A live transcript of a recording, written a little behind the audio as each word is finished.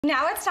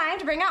Now it's time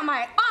to bring out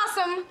my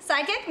awesome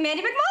psychic,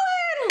 Mandi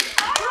McMullen!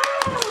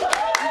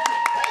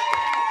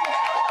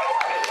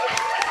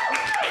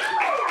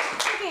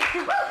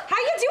 How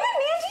you doing,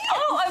 Mandi?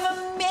 Oh, I'm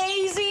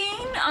amazing.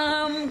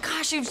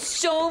 Gosh, I have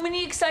so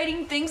many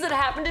exciting things that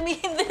happened to me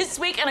this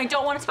week, and I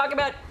don't want to talk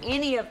about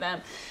any of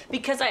them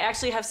because I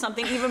actually have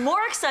something even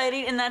more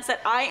exciting, and that's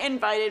that I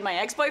invited my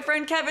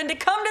ex-boyfriend Kevin to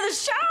come to the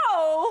show.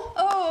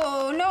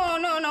 Oh,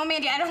 no,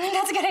 Mandi, I don't think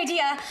that's a good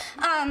idea.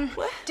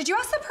 What? Did you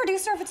ask the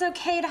producer if it's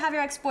okay to have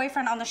your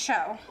ex-boyfriend on the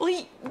show? Well,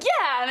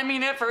 yeah, and I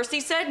mean, at first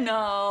he said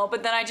no,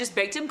 but then I just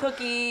baked him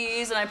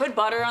cookies, and I put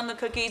butter on the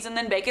cookies, and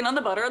then bacon on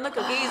the butter on the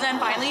cookies, and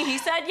finally he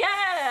said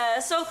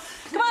yes. So,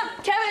 come on,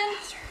 Kevin.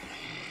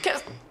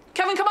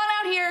 Kevin, come on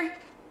out here.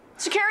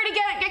 Security,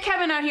 get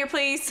Kevin out here,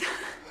 please.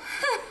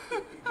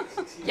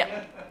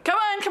 Yep. Come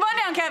on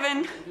down,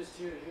 Kevin.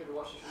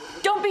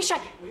 Don't be shy.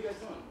 What are you guys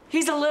doing?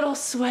 He's a little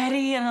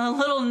sweaty and a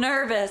little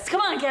nervous.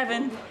 Come on,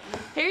 Kevin.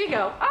 Here you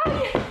go.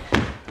 Oh,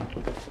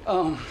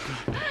 yeah.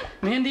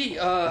 Mandi,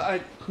 I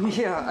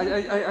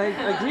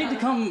agreed to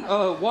come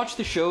watch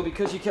the show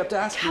because you kept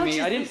asking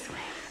me. I didn't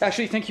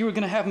actually think you were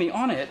gonna have me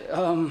on it.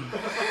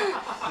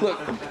 Look,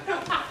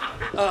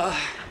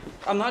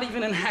 I'm not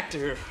even an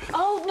actor.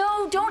 Oh,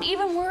 no, don't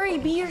even worry.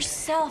 Be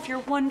yourself. You're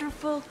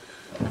wonderful,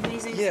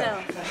 amazing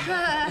self.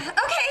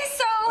 Okay,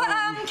 so,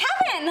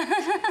 Kevin!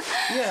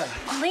 Yeah.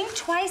 Blink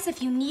twice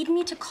if you need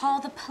me to call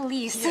the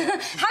police. Yeah.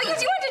 How you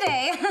doing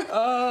today?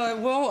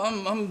 Well,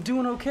 I'm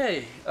doing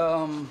okay.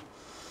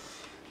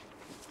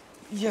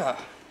 Yeah.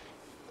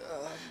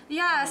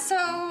 Yeah, so,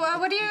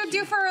 what do you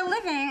do for a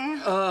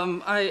living?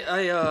 I'm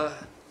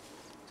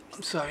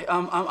sorry.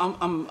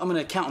 I'm an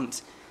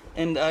accountant,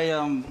 and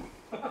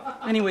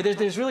anyway,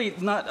 there's really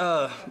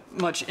not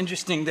much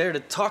interesting there to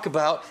talk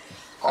about.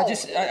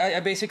 I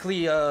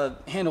basically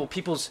handle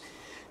people's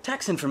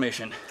tax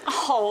information.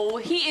 Oh,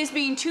 he is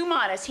being too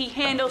modest. He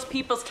handles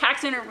people's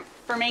tax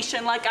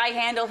information like I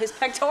handle his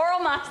pectoral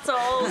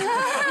muscles. He's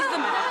the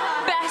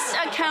best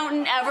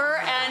accountant ever,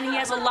 and he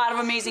has a lot of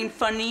amazing,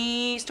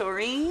 funny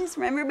stories.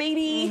 Remember,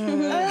 baby?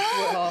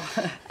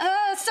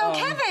 So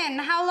Kevin,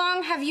 how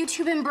long have you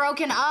two been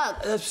broken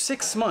up?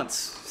 6 months.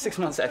 6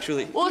 months,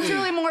 actually. Well, it's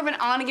really more of an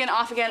on again,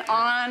 off again,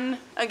 on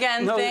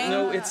again thing.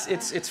 No,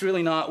 it's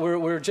really not.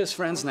 We're just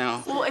friends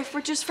now. Well, if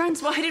we're just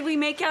friends, why did we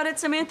make out at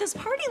Samantha's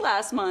party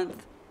last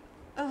month?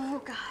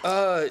 Oh,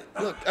 God.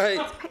 Look,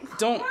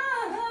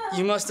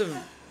 you must have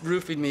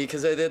roofied me,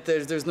 because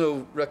there's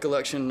no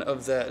recollection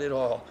of that at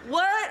all.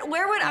 What?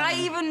 Where would I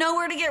even know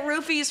where to get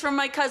roofies from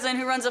my cousin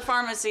who runs a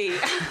pharmacy?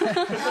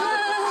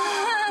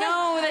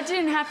 No, that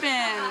didn't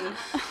happen.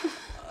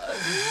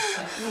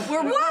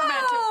 We're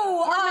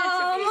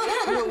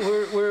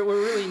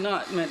really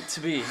not meant to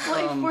be.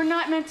 Well, if we're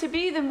not meant to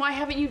be, then why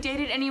haven't you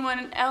dated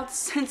anyone else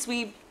since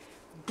we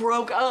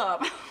broke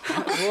up?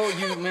 Well,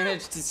 you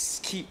managed to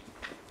keep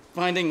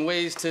finding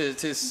ways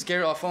to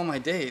scare off all my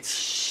dates.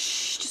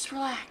 Shh, just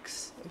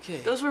relax.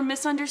 Okay. Those were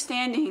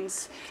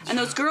misunderstandings, and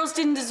those girls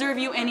didn't deserve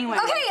you anyway.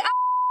 Okay,